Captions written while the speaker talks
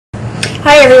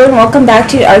Hi everyone, welcome back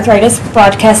to Arthritis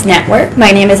Broadcast Network.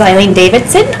 My name is Eileen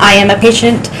Davidson. I am a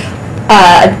patient,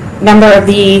 member of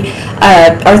the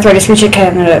Arthritis Research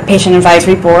Canada Patient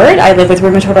Advisory Board. I live with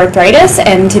rheumatoid arthritis,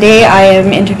 and today I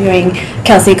am interviewing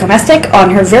Kelsey Chomistek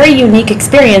on her very unique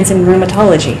experience in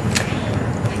rheumatology.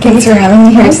 Thanks for having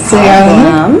me here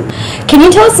today. Can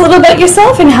you tell us a little about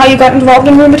yourself and how you got involved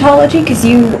in rheumatology? Because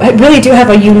you really do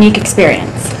have a unique experience.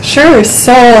 Sure.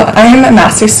 So I'm a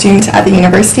master's student at the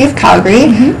University of Calgary.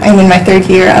 I'm in my third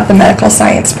year of the medical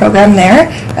science program there,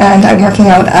 and I'm working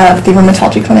out of the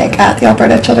rheumatology clinic at the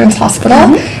Alberta Children's Hospital.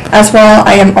 As well,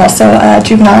 I am also a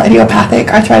juvenile idiopathic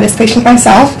arthritis patient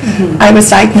myself. I was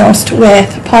diagnosed with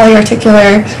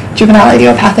polyarticular juvenile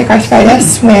idiopathic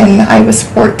arthritis when I was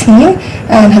 14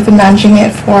 and have been managing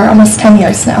it for almost 10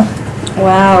 years now.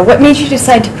 Wow. What made you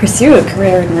decide to pursue a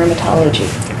career in rheumatology?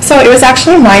 So it was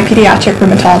actually my pediatric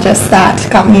rheumatologist that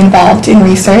got me involved in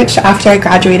research. After I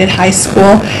graduated high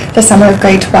school, the summer of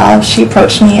grade 12, she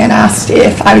approached me and asked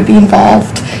if I would be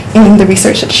involved in the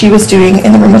research that she was doing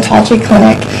in the rheumatology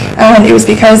clinic. And it was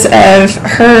because of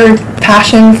her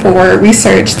passion for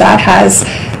research that has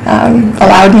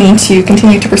allowed me to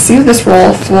continue to pursue this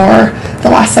role for the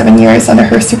last 7 years under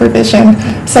her supervision.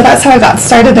 So that's how I got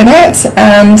started in it,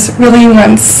 and really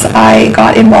once I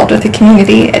got involved with the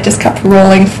community, it just kept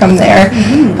rolling from there.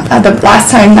 The last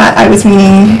time that I was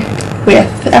meeting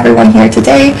with everyone here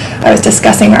today, I was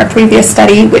discussing our previous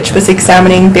study, which was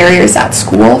examining barriers at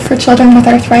school for children with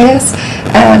arthritis,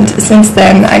 and since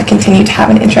then I've continued to have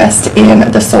an interest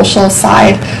in the social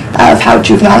side of how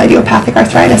juvenile idiopathic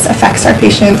arthritis affects our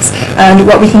patients and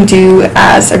what we can do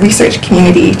as a research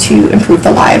community to improve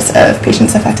the lives of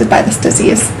patients affected by this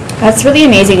disease. That's really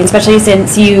amazing, especially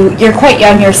since you're quite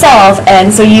young yourself,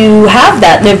 and so you have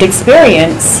that lived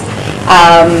experience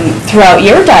throughout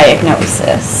your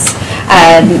diagnosis.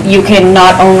 And you can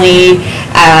not only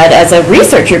add as a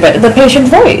researcher, but the patient's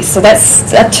voice. So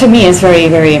that to me is very,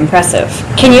 very impressive.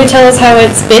 Can you tell us how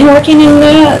it's been working in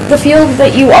the field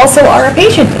that you also are a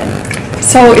patient in?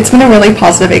 So it's been a really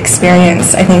positive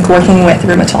experience. I think working with the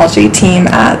rheumatology team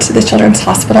at the Children's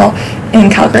Hospital in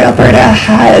Calgary, Alberta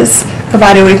has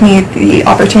provided with me the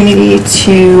opportunity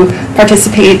to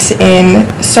participate in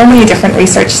so many different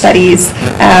research studies,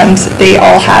 and they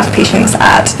all have patients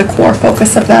at the core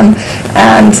focus of them.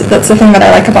 And that's the thing that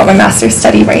I like about my master's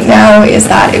study right now, is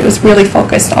that it was really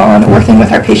focused on working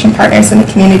with our patient partners in the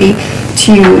community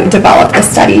to develop the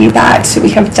study that we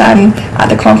have done at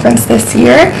the conference this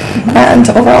year. And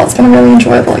overall, it's been a really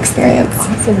enjoyable experience.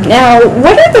 Awesome. Now,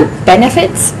 what are the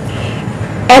benefits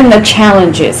and the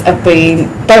challenges of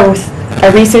being both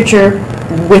a researcher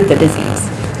with the disease?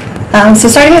 So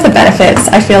starting with the benefits,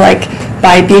 I feel like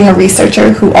by being a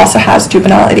researcher who also has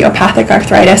juvenile idiopathic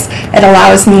arthritis, it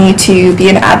allows me to be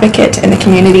an advocate in the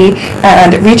community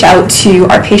and reach out to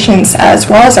our patients as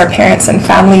well as our parents and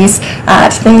families at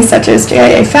things such as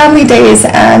JIA Family Days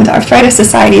and Arthritis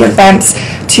Society events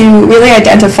to really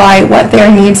identify what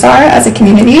their needs are as a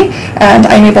community, and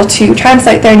I'm able to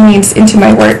translate their needs into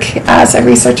my work as a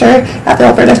researcher at the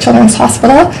Alberta Children's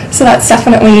Hospital. So that's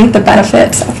definitely the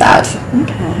benefit of that.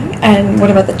 Okay. And what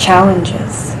about the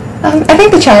challenges? I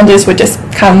think the challenges would just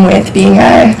come with being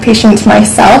a patient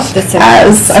myself.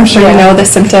 As I'm sure you know, the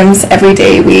symptoms every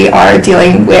day we are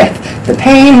dealing with the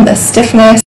pain, the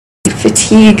stiffness,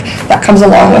 fatigue that comes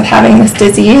along with having this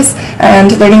disease,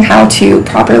 and learning how to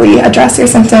properly address your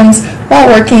symptoms while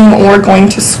working or going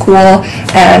to school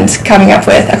and coming up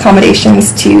with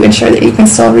accommodations to ensure that you can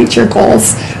still reach your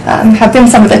goals have been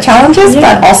some of the challenges,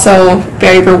 but also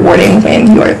very rewarding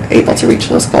when you are able to reach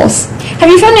those goals. Have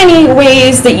you found any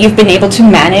ways that you've been able to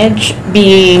manage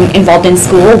being involved in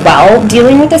school while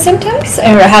dealing with the symptoms?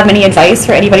 Or have any advice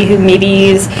for anybody who maybe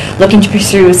is looking to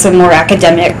pursue some more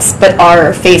academics but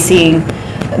are facing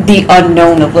the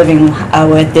unknown of living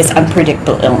with this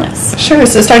unpredictable illness? Sure.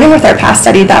 So starting with our past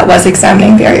study that was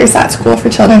examining barriers at school for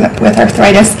children with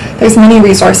arthritis, there's many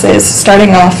resources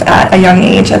starting off at a young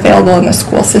age available in the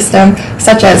school system,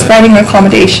 such as writing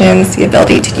accommodations, the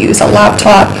ability to use a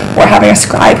laptop, or having a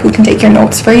scribe who can take your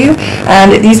notes for you.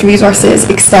 And these resources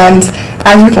extend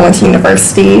as you go into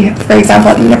university. For example,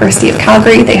 at the University of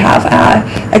Calgary, they have an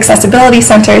accessibility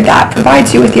center that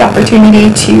provides you with the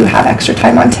opportunity to have extra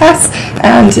time on tests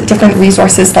and different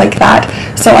resources like that.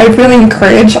 So I really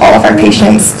encourage all of our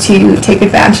patients to take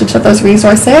advantage of those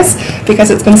resources, because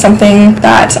it's been something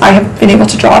that I have been able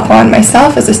to draw upon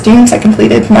myself as a student. I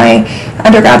completed my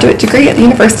undergraduate degree at the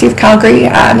University of Calgary,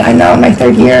 and I'm now in my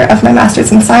third year of my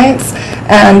master's in science.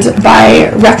 And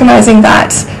by recognizing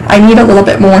that I need a little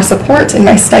bit more support in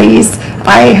my studies,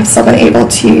 I have still been able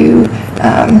to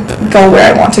go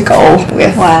where I want to go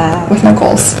with my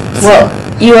goals. Well,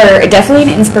 you are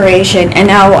definitely an inspiration, and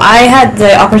now I had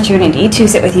the opportunity to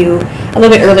sit with you a little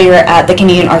bit earlier at the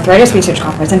Canadian Arthritis Research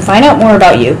Conference and find out more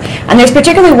about you. And there's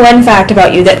particularly one fact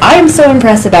about you that I am so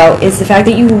impressed about is the fact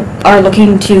that you are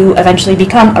looking to eventually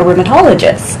become a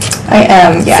rheumatologist. I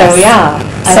am, yes. So yeah.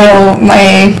 So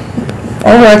my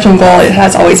overarching goal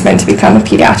has always been to become a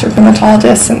pediatric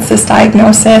rheumatologist since this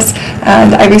diagnosis,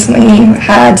 and I recently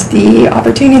had the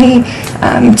opportunity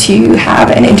to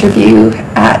have an interview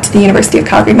at the University of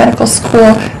Calgary Medical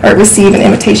School, or receive an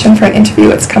invitation for an interview.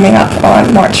 It's coming up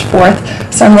on March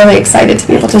 4th, so I'm really excited to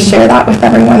be able to share that with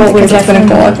everyone, because it's been a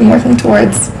goal I've been working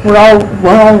towards. We're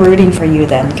all rooting for you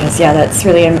then, because yeah, that's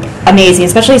really amazing,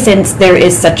 especially since there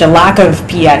is such a lack of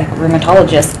pediatric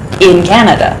rheumatologists in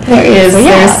Canada. There is. So,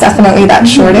 yeah. There's definitely that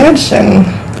shortage, and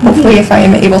hopefully if I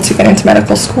am able to get into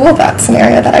medical school, that's an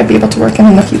area that I'd be able to work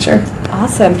in the future.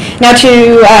 Awesome. Now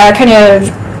to kind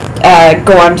of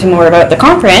go on to more about the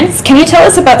conference, can you tell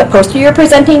us about the poster you're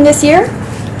presenting this year?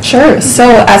 Sure.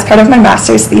 So as part of my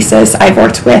master's thesis, I've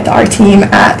worked with our team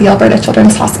at the Alberta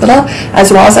Children's Hospital,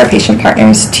 as well as our patient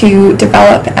partners, to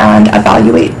develop and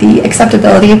evaluate the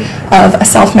acceptability of a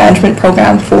self-management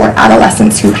program for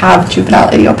adolescents who have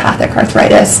juvenile idiopathic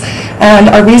arthritis. And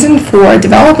our reason for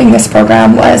developing this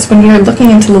program was when we were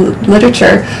looking into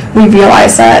literature, we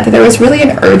realized that there was really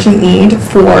an urgent need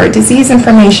for disease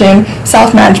information,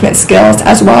 self-management skills,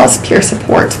 as well as peer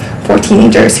support for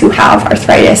teenagers who have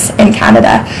arthritis in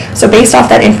Canada. So based off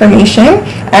that information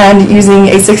and using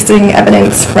existing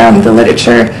evidence from the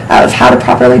literature of how to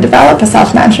properly develop a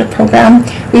self-management program,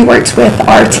 we worked with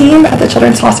our team at the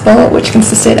Children's Hospital, which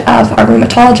consisted of our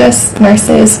rheumatologists,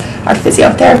 nurses, our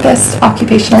physiotherapists,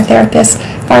 occupational therapists,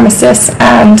 pharmacists,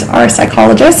 and our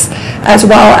psychologists, as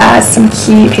well as some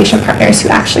key patient partners who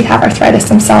actually have arthritis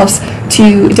themselves,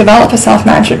 to develop a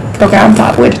self-management program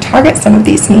that would target some of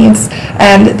these needs.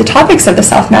 And the topics of the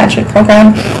self-management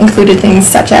program included things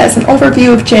such as an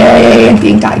overview of JIA and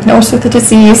being diagnosed with the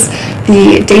disease,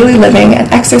 the daily living and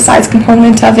exercise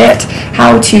component of it,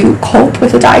 how to cope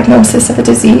with the diagnosis of a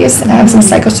disease, and some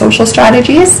psychosocial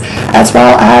strategies, as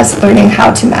well as learning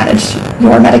how to manage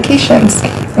your medications.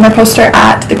 And our poster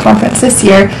at the conference this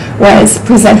year was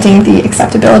presenting the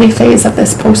acceptability phase of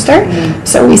this poster.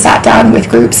 So we sat down with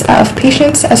groups of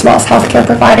patients as well as healthcare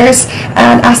providers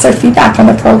and asked their feedback on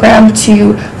the program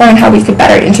to learn how we could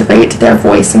better integrate their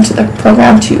voice into the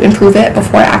program to improve it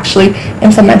before actually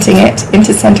implementing it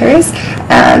into centers.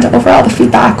 And overall the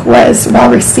feedback was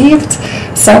well received.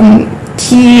 Some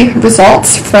key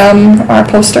results from our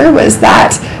poster was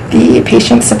that the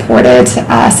patient-supported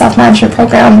self-management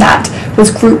program that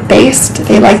was group-based.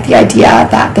 They liked the idea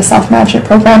that the self-management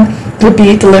program would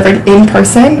be delivered in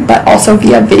person, but also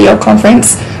via video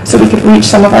conference, so we could reach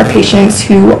some of our patients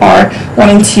who are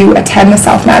wanting to attend the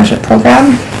self-management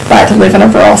program but live in a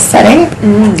rural setting.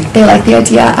 They like the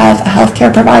idea of a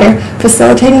healthcare provider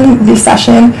facilitating the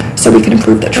session so we could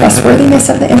improve the trustworthiness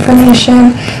of the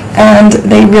information, and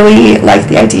they really like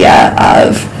the idea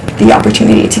of the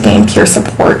opportunity to gain peer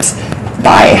support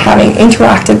by having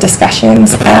interactive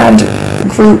discussions and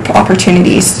group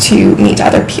opportunities to meet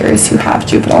other peers who have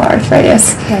juvenile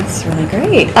arthritis. That's really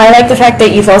great. I like the fact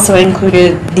that you've also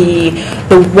included the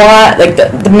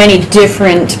many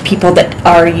different people that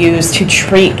are used to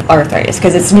treat arthritis,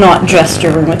 because it's not just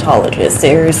your rheumatologist.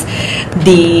 There's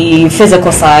the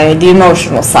physical side, the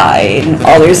emotional side, and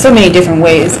there's so many different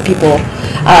ways people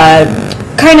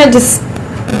kind of just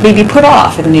maybe put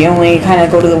off and you only kind of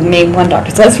go to the main one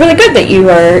doctor. So that's really good that you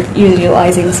are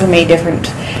utilizing so many different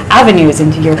avenues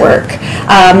into your work.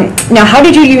 Now, how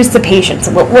did you use the patients?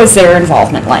 What was their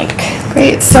involvement like?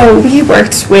 Great. So we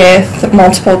worked with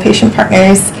multiple patient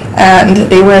partners, and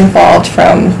they were involved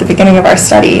from the beginning of our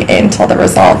study until the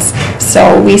results.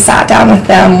 So we sat down with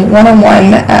them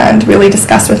one-on-one and really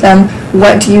discussed with them,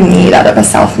 what do you need out of a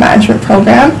self-management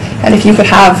program? And if you could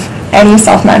have any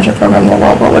self-management program in the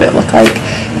world, what would it look like?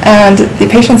 And the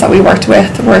patients that we worked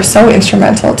with were so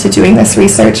instrumental to doing this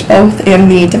research, both in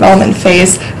the development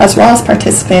phase as well as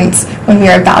participants when we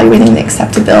were evaluating the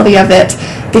acceptability of it,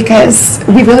 because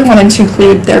we really wanted to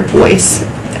include their voice,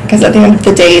 because at the end of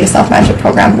the day, the self-management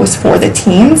program was for the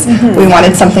teens. We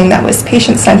wanted something that was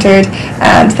patient-centered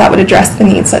and that would address the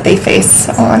needs that they face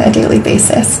on a daily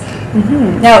basis.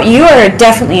 Now, you are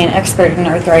definitely an expert in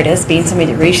arthritis, being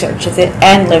somebody that researches it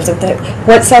and lives with it.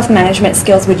 What self-management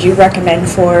skills would you recommend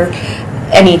for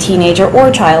any teenager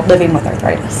or child living with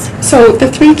arthritis? So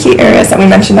the three key areas that we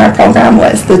mentioned in our program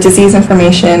was the disease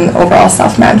information, overall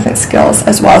self-management skills,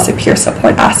 as well as the peer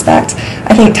support aspect.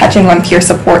 I think touching on peer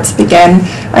support to begin,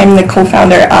 I'm the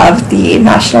co-founder of the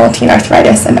National Teen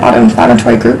Arthritis and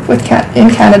Autoinflammatory Group in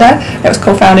Canada. It was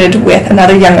co-founded with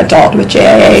another young adult with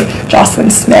JIA, Jocelyn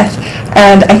Smith.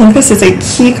 And I think this is a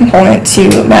key component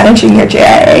to managing your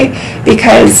JIA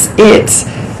because it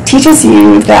teaches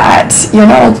you that you're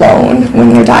not alone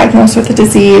when you're diagnosed with a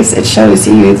disease. It shows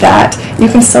you that you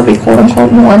can still be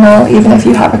quote-unquote normal even if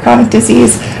you have a chronic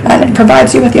disease, and it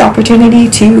provides you with the opportunity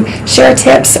to share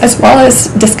tips as well as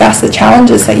discuss the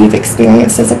challenges that you've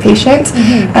experienced as a patient.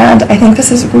 And I think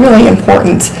this is really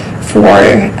important for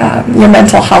your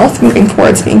mental health moving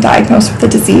towards being diagnosed with a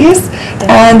disease,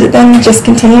 and then just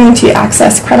continuing to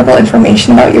access credible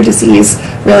information about your disease,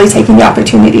 really taking the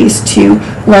opportunities to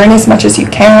learn as much as you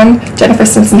can. Jennifer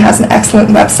Simpson has an excellent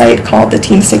website called the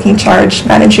Teens Taking Charge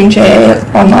Managing JIA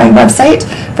online website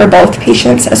for both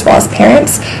patients as well as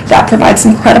parents that provides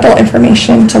some credible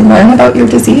information to learn about your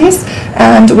disease.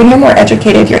 And when you're more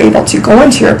educated, you're able to go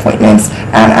into your appointments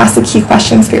and ask the key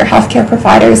questions for your healthcare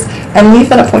providers and leave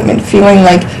that appointment feeling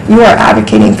like you are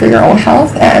advocating for your own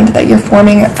health and that you're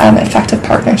forming an effective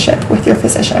partnership with your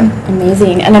physician.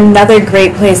 Amazing. And another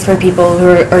great place for people who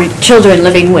are children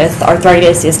living with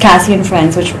arthritis is Cassie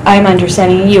Friends, which I'm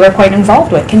understanding you are quite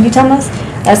involved with. Can you tell us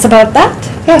about that?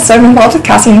 Yes, I'm involved with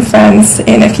Cassie Friends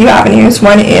in a few avenues.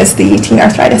 One is the Teen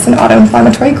Arthritis and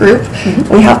Autoinflammatory Group.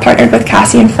 We have partnered with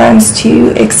Cassie Friends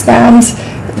to expand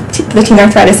the Teen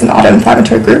Arthritis and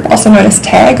Autoinflammatory Group, also known as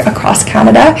TAG, across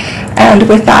Canada. And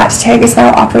with that, TAG is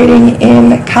now operating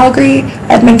in Calgary,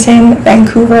 Edmonton,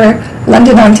 Vancouver,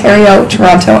 London, Ontario,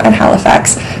 Toronto, and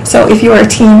Halifax. So if you are a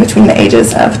teen between the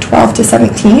ages of 12 to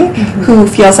 17 who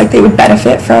feels like they would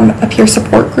benefit from a peer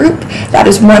support group, that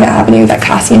is one avenue that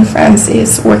Cassie Friends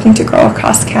is working to grow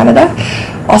across Canada.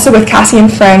 Also with Cassie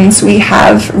Friends, we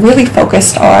have really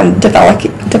focused on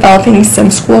developing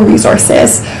some school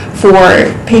resources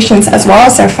for patients as well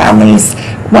as their families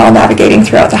while navigating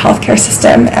throughout the healthcare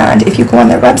system. And if you go on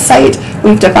their website,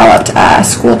 we've developed a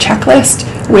school checklist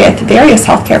with various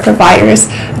healthcare providers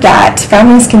that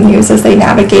families can use as they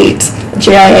navigate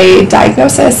JIA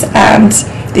diagnosis and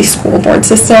the school board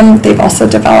system. They've also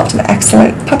developed an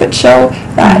excellent puppet show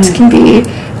that can be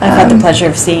I've had the pleasure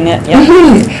of seeing it,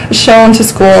 shown to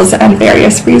schools and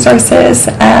various resources.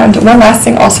 And one last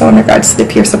thing also in regards to the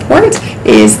peer support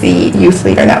is the Youth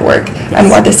Leader Network. And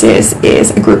what this is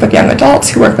a group of young adults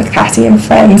who work with Cassie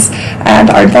Friends and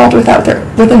are involved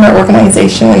within their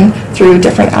organization through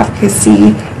different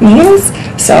advocacy means.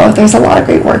 So there's a lot of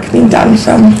great work being done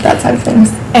from that side of things.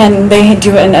 And they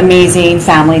do an amazing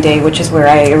family day, which is where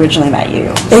I originally met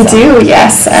you. They do,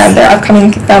 yes. And their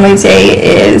upcoming family day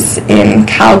is in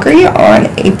Calgary on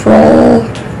April,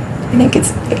 I think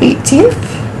it's 18th.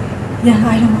 Yeah,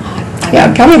 I don't know.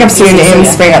 Yeah, coming up soon in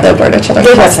spring at the Alberta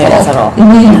Children's Hospital.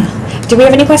 Do we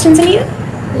have any questions, Anita?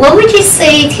 What would you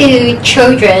say to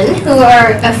children who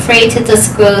are afraid to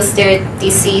disclose their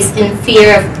disease in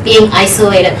fear of being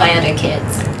isolated by other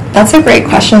kids? That's a great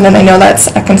question, and I know that's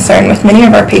a concern with many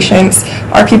of our patients.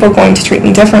 Are people going to treat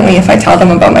me differently if I tell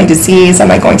them about my disease?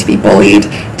 Am I going to be bullied?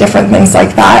 Different things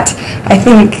like that. I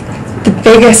think the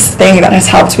biggest thing that has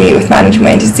helped me with managing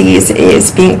my disease is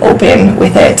being open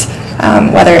with it,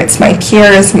 whether it's my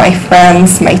peers, my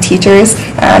friends, my teachers.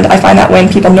 And I find that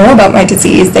when people know about my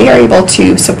disease, they are able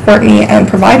to support me and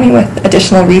provide me with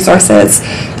additional resources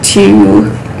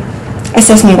to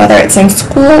assist me, whether it's in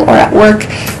school or at work.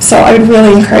 So I would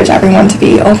really encourage everyone to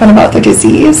be open about their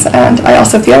disease. And I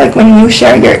also feel like when you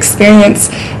share your experience,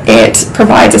 it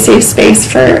provides a safe space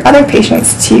for other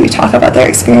patients to talk about their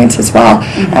experience as well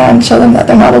and show them that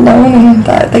they're not alone and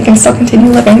that they can still continue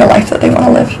living the life that they want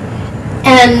to live.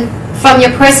 And from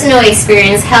your personal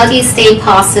experience, how do you stay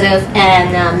positive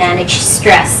and manage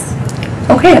stress?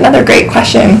 Okay, another great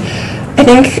question. I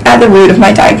think at the root of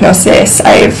my diagnosis,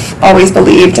 I've always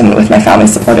believed, and with my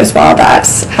family's support as well, that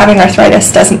having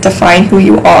arthritis doesn't define who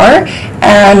you are.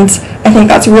 And I think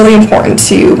that's really important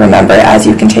to remember as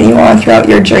you continue on throughout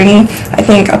your journey. I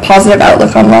think a positive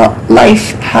outlook on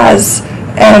life has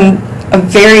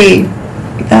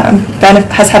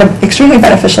has had an extremely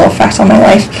beneficial effect on my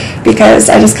life, because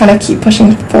I just kind of keep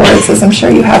pushing forwards, as I'm sure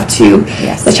you have too.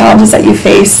 Yes. The challenges that you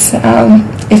face,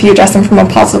 if you address them from a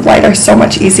positive light, are so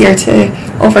much easier to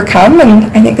overcome, and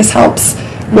I think this helps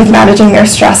with managing your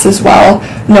stress as well,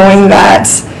 knowing that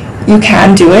you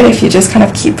can do it if you just kind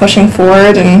of keep pushing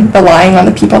forward and relying on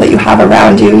the people that you have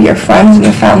around you, your friends and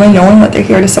your family, knowing that they're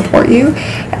here to support you,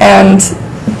 and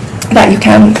that you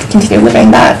can continue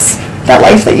living that that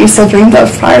life that you still dreamed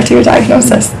of prior to your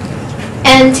diagnosis.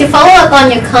 And to follow up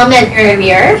on your comment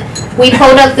earlier, we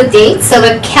pulled up the dates. So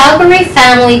the Calgary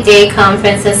Family Day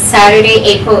Conference is Saturday,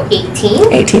 April 18th.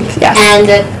 18th, yes. And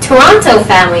the Toronto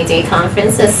Family Day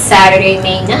Conference is Saturday,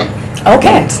 May 9th.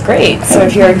 Okay, great. So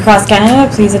if you're across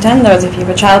Canada, please attend those if you have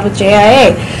a child with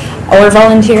JIA. Or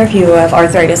volunteer if you have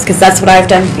arthritis, because that's what I've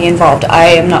done to be involved. I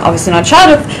am not obviously not a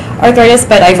child with arthritis,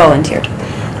 but I volunteered.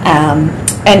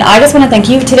 And I just want to thank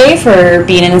you today for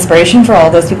being an inspiration for all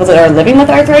those people that are living with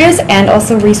arthritis and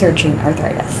also researching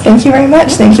arthritis. Thank you very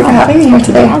much. Thank you for having me here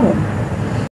today. No problem.